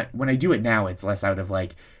it's not, when I do it now, it's less out of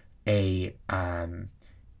like a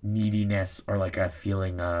neediness or like a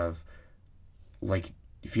feeling of like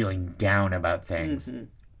feeling down about things.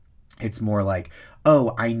 It's more like,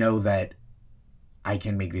 oh, I know that I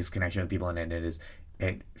can make this connection with people, and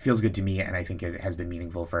it feels good to me, and I think it has been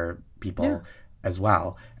meaningful for people as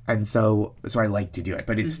well. And so I like to do it.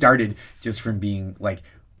 But it started just from being like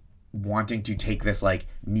wanting to take this like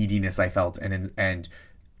neediness I felt and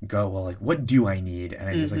go, well, like, what do I need? And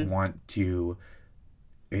I just like want to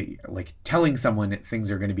like telling someone things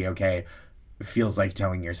are going to be okay feels like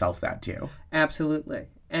telling yourself that too. Absolutely.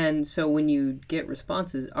 And so when you get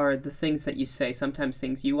responses, are the things that you say sometimes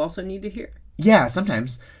things you also need to hear? Yeah,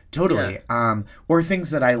 sometimes. Totally. Yeah. Or things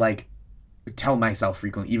that I like tell myself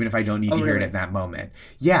frequently, even if I don't need to hear it at that moment.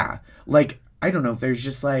 Yeah. Like, I don't know if there's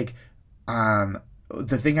just like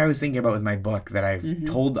the thing I was thinking about with my book that I've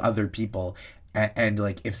told other people, and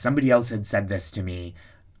like if somebody else had said this to me,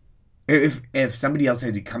 if somebody else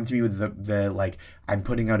had come to me with the like, I'm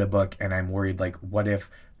putting out a book and I'm worried, like, what if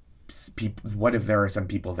there are some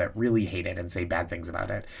people that really hate it and say bad things about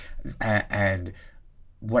it, and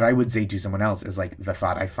what I would say to someone else is like the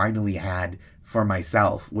thought I finally had for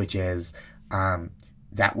myself, which is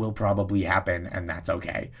that will probably happen, and that's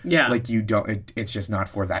okay. Yeah. Like you don't, it's just not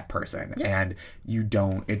for that person. Yeah. And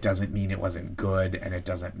it doesn't mean it wasn't good, and it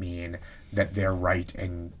doesn't mean that they're right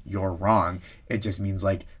and you're wrong. It just means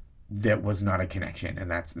like that was not a connection,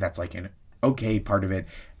 and that's like an okay part of it.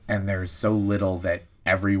 And there's so little that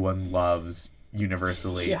everyone loves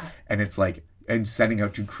universally. Yeah. And it's like, and setting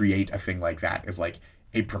out to create a thing like that is like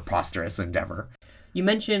a preposterous endeavor. You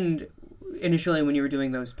mentioned initially when you were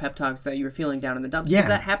doing those pep talks that you were feeling down in the dumps. Yeah. Does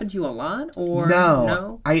that happen to you a lot? Or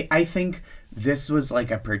no? I think this was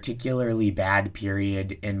like a particularly bad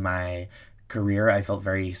period in my career. I felt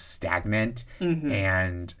very stagnant,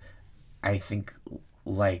 and I think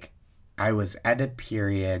like I was in a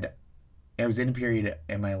period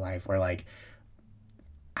in my life where like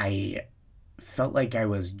I felt like I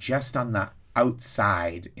was just on the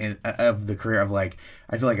outside of the career of like,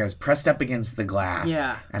 I feel like I was pressed up against the glass,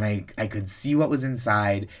 and I could see what was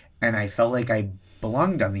inside, and I felt like I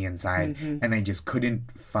belonged on the inside, and I just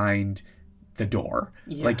couldn't find the door.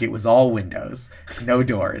 Like it was all windows, no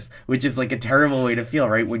doors, which is like a terrible way to feel,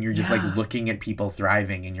 right? When you're just like looking at people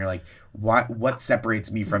thriving and you're like, what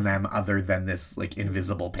separates me from them other than this like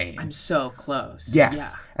invisible pain? I'm so close.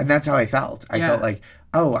 Yes. And that's how I felt. I felt like,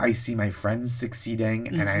 oh, I see my friends succeeding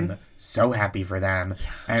and I'm so happy for them.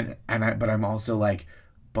 But I'm also like,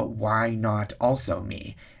 but why not also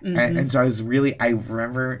me? And so I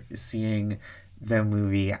remember seeing the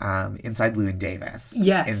movie Inside Llewyn Davis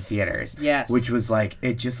in theaters. Yes. Which was like,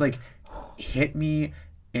 it just like hit me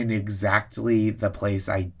in exactly the place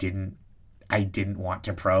I didn't want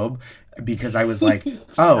to probe, because I was like,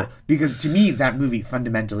 because to me that movie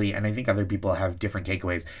fundamentally, and I think other people have different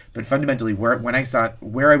takeaways, but fundamentally where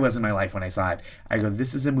I was in my life when I saw it, I go,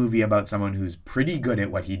 this is a movie about someone who's pretty good at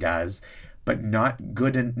what he does, but not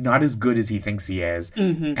as good as he thinks he is.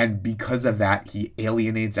 And because of that, he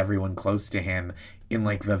alienates everyone close to him in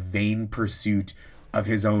like the vain pursuit of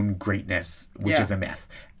his own greatness, which is a myth.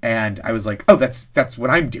 And I was like, oh, that's what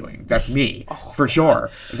I'm doing. That's me, for sure.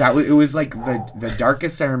 It was like the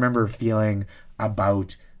darkest I remember feeling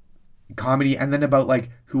about comedy, and then about like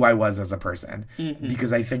who I was as a person.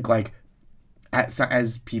 Because I think like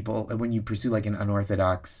as people, when you pursue like an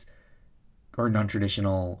unorthodox or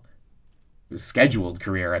non-traditional scheduled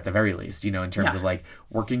career at the very least, in terms of like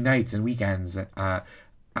working nights and weekends,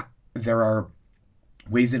 there are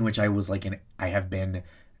ways in which I was like I have been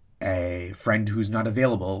a friend who's not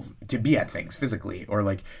available to be at things physically, or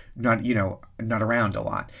like not around a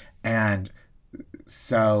lot. And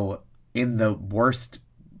so in the worst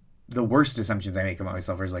assumptions I make about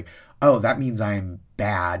myself is like, oh, that means I'm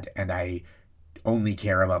bad and I only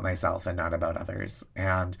care about myself and not about others.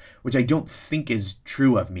 And which I don't think is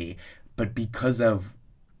true of me, but because of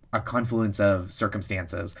a confluence of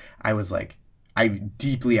circumstances, I was like, I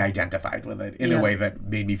deeply identified with it in a way that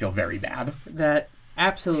made me feel very bad. That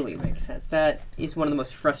absolutely makes sense. That is one of the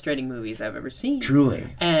most frustrating movies I've ever seen. Truly.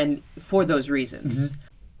 And for those reasons.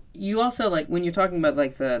 You also, like, when you're talking about,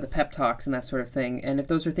 like, the pep talks and that sort of thing, and if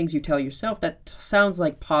those are things you tell yourself, that sounds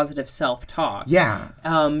like positive self-talk. Yeah.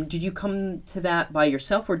 Did you come to that by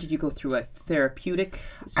yourself, or did you go through a therapeutic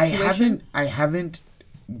situation? I haven't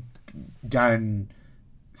done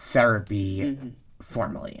therapy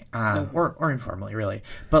formally, or informally, really.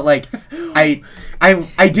 But like, I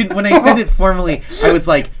didn't, when I said it formally, I was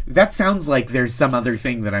like, that sounds like there's some other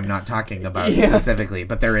thing that I'm not talking about specifically,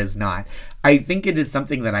 but there is not. I think it is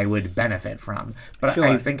something that I would benefit from, but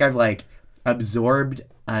I think I've like absorbed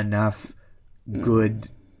enough good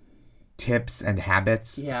tips and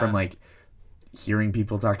habits from like hearing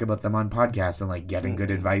people talk about them on podcasts and like getting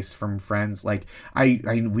good advice from friends. Like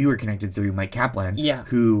we were connected through Mike Kaplan,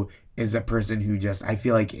 who is a person who just, I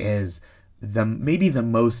feel like is maybe the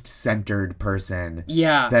most centered person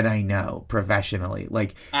that I know professionally.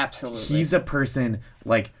 Like, absolutely, he's a person,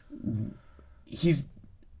 like, he's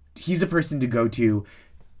a person to go to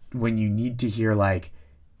when you need to hear, like,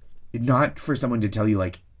 not for someone to tell you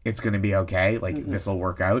like it's gonna be okay, like this will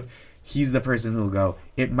work out. He's the person who will go,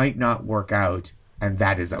 it might not work out, and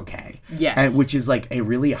that is okay. Yes. And which is like a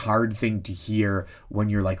really hard thing to hear when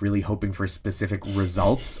you're like really hoping for specific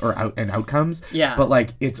results or outcomes. Yeah. But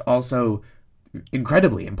like, it's also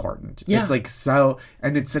incredibly important. Yeah. It's like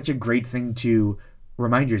and it's such a great thing to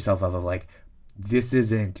remind yourself of like, this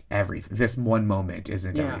isn't everything. This one moment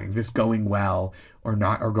isn't everything. This going well or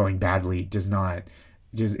not, or going badly it's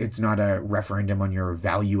not a referendum on your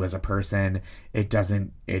value as a person. It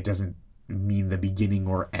doesn't mean the beginning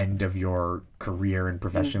or end of your career and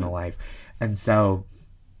professional life. And so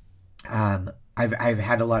I've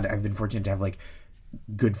been fortunate to have like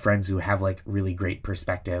good friends who have like really great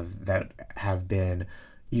perspective, that have been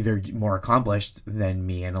either more accomplished than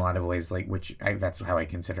me in a lot of ways, like that's how I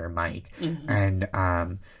consider Mike, and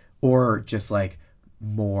or just like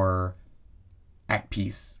more at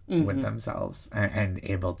peace with themselves and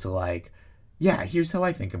able to like, here's how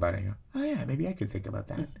I think about it. Oh yeah, maybe I could think about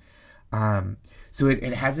that. So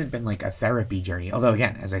it hasn't been like a therapy journey. Although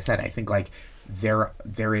again, as I said, I think like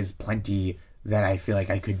there is plenty that I feel like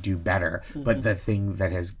I could do better. But the thing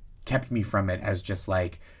that has kept me from it as just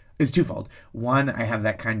like, is twofold. One, I have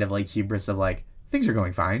that kind of like hubris of like, things are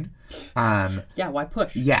going fine. Yeah, why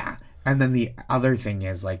push? Yeah. And then the other thing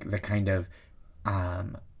is like the kind of,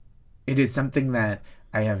 it is something that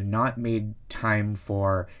I have not made time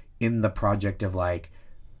for in the project of like,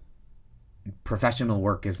 professional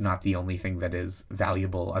work is not the only thing that is a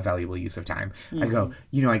valuable use of time. I go,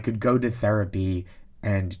 I could go to therapy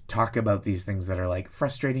and talk about these things that are like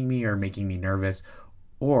frustrating me or making me nervous,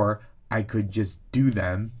 or I could just do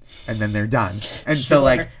them and then they're done. And so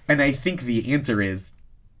like, and I think the answer is,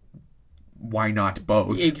 why not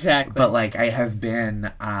both? Exactly. But like, I have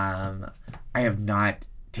not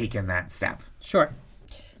taken that step. Sure.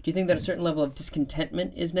 Do you think that a certain level of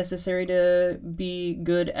discontentment is necessary to be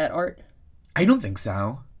good at art? I don't think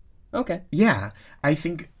so. Okay. Yeah. I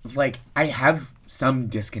think, like, I have some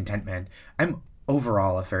discontentment. I'm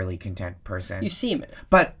overall a fairly content person. You seem it.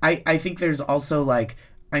 But I think there's also, like,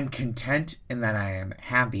 I'm content in that I am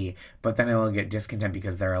happy, but then I will get discontent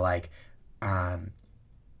because they're, like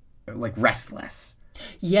restless.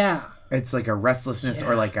 Yeah. It's like a restlessness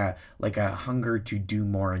or like a hunger to do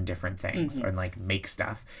more in different things and, like, make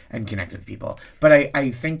stuff and connect with people. But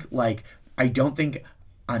I think, like, I don't think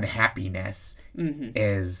unhappiness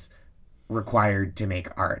is required to make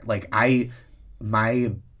art. Like,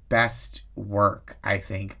 my best work, I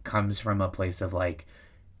think, comes from a place of like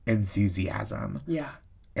enthusiasm. Yeah.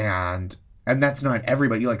 And that's not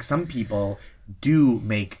everybody. Like, some people do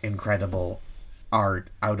make incredible art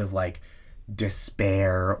out of like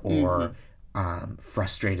despair or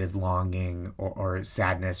frustrated longing or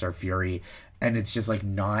sadness or fury, and it's just like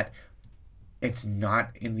it's not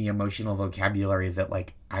in the emotional vocabulary that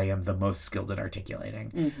like I am the most skilled at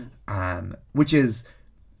articulating. Which is,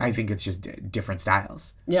 I think it's just different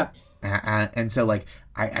styles. Yeah. And so like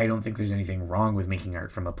I don't think there's anything wrong with making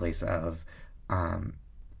art from a place of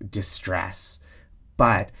distress,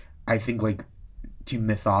 but I think like to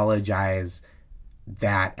mythologize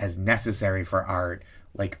that as necessary for art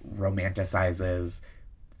like romanticizes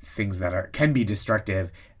things that can be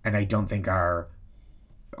destructive, and I don't think are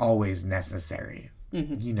always necessary.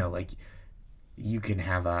 Like you can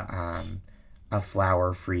have a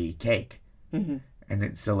flour-free cake, and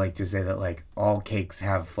it's so like to say that like all cakes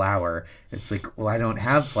have flour, it's like, well, I don't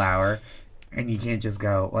have flour, and you can't just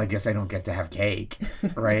go, well, I guess I don't get to have cake,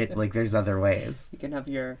 right? Like there's other ways. You can have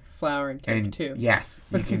your flour and cake too. Yes,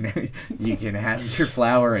 you can have your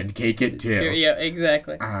flour and cake it too. Yeah,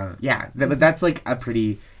 exactly. But that's like a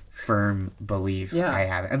pretty firm belief I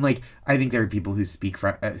have, and like I think there are people who speak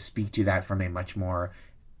to that from a much more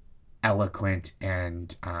eloquent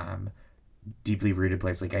and deeply rooted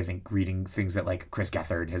place. Like I think reading things that like Chris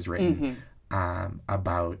Gethard has written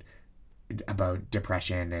about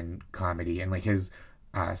depression and comedy, and like his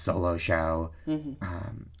solo show,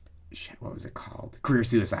 what was it called? Career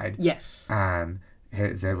Suicide. Yes.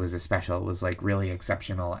 There was a special. It was like really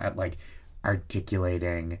exceptional at like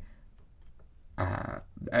articulating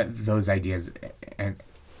those ideas and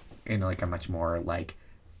in like a much more like,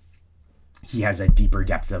 he has a deeper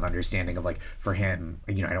depth of understanding of like, for him,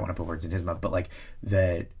 I don't want to put words in his mouth, but like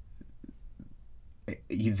the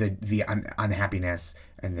unhappiness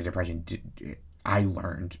and the depression I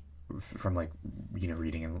learned from like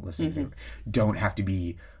reading and listening to, don't have to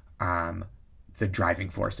be the driving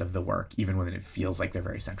force of the work, even when it feels like they're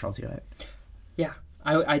very central to it. Yeah,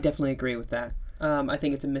 I definitely agree with that. I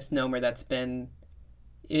think it's a misnomer that's been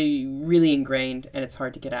really ingrained, and it's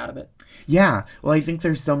hard to get out of it. Yeah, well, I think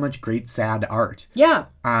there's so much great sad art. Yeah,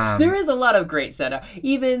 there is a lot of great sad art.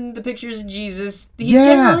 Even the pictures of Jesus, he's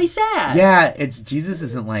generally sad. Yeah, Jesus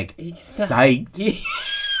isn't like psyched.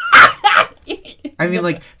 I mean,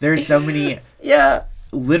 like, there's so many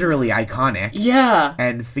literally iconic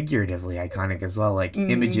and figuratively iconic as well, like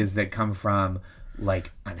images that come from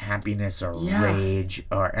like unhappiness or rage,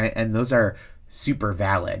 and those are super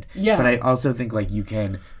valid. But I also think like you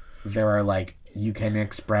can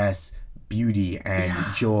express beauty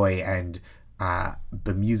and joy and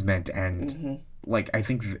bemusement and like I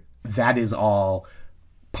think that is all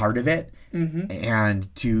part of it.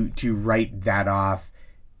 And to write that off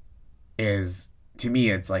is, to me,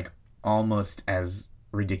 it's like almost as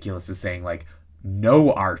ridiculous as saying like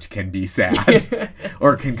no art can be sad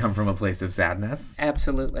or can come from a place of sadness.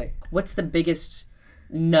 Absolutely. What's the biggest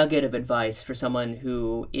nugget of advice for someone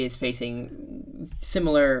who is facing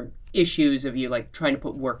similar issues of you like trying to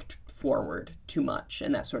put work forward too much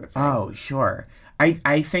and that sort of thing? Oh, sure.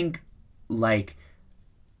 I think like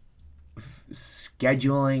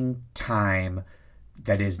scheduling time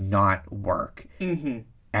that is not work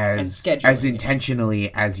as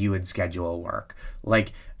intentionally as you would schedule work.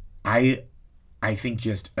 Like I I think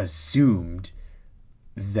just assumed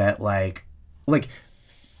that like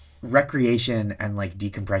recreation and like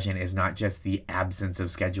decompression is not just the absence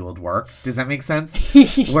of scheduled work. Does that make sense?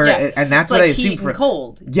 And that's what I assumed for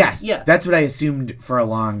cold. Yes. Yeah. That's what I assumed for a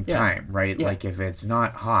long time, right? Yeah. Like if it's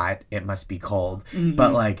not hot, it must be cold.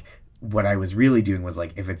 But like what I was really doing was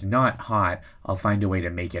like if it's not hot, I'll find a way to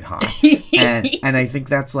make it hot. and I think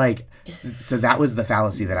that's like so that was the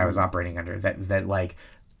fallacy that I was operating under, that like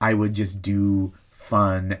I would just do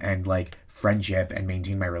fun and like friendship and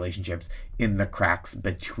maintain my relationships in the cracks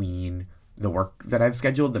between the work that I've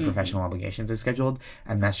scheduled, the professional obligations I've scheduled,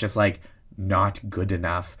 and that's just like not good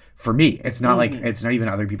enough for me. It's not like it's not even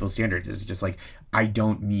other people's standards. It's just like I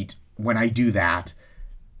don't meet when I do that,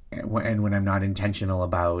 and when I'm not intentional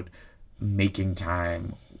about making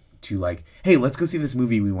time to like, hey, let's go see this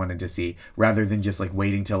movie we wanted to see, rather than just like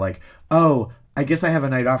waiting till like, oh, I guess I have a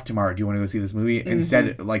night off tomorrow. Do you want to go see this movie?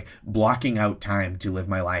 Instead, like blocking out time to live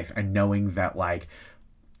my life and knowing that like,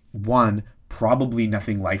 one, probably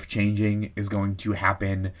nothing life-changing is going to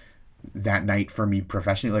happen that night for me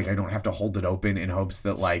professionally. Like I don't have to hold it open in hopes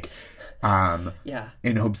that like,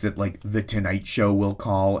 in hopes that like the Tonight Show will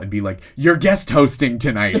call and be like, you're guest hosting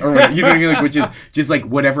tonight, or whatever, you know what I mean? Like, which is just like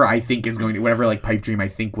whatever I think is going to, whatever like pipe dream I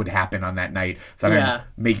think would happen on that night that I'm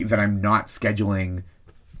making, that I'm not scheduling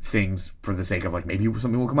things for the sake of like maybe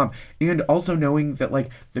something will come up, and also knowing that like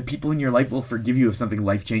the people in your life will forgive you if something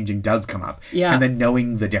life-changing does come up, and then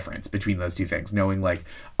knowing the difference between those two things, knowing like,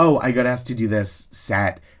 oh, I got asked to do this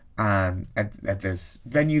set at this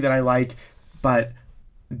venue that I like, but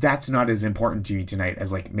that's not as important to me tonight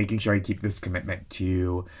as like making sure I keep this commitment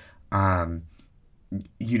to to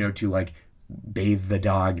like bathe the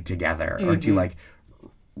dog together, or to like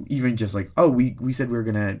even just like, oh, we said we were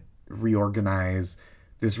gonna reorganize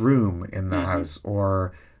this room in the house,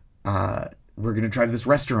 or we're gonna try this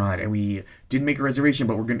restaurant and we didn't make a reservation,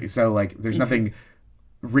 but we're gonna, so like there's nothing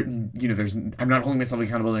written, I'm not holding myself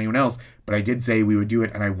accountable to anyone else, but I did say we would do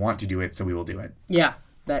it and I want to do it, so we will do it.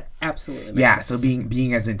 That absolutely makes sense. So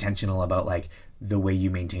being as intentional about like the way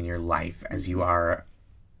you maintain your life as you are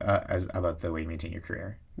as about the way you maintain your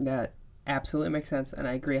career. That absolutely makes sense, and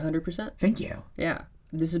I agree 100%. Thank you. Yeah.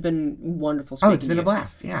 This has been wonderful speaking. Oh, it's been a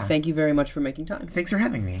blast. Yeah. Thank you very much for making time. Thanks for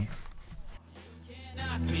having me. You can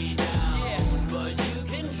knock me down, but you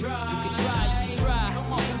can try. You can try.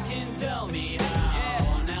 Come on, you can tell me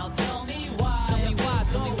how. Now tell me why. Tell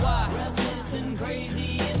me why. Restless and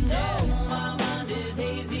crazy, and my mind is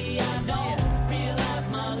hazy. I don't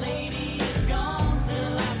realize my lady is gone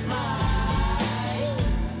till I fly.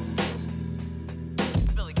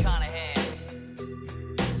 Billy Conahan,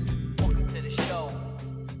 welcome to the show.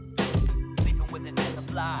 Sleeping with an end of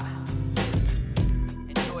fly.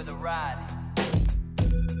 Enjoy the ride.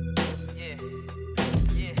 Yeah.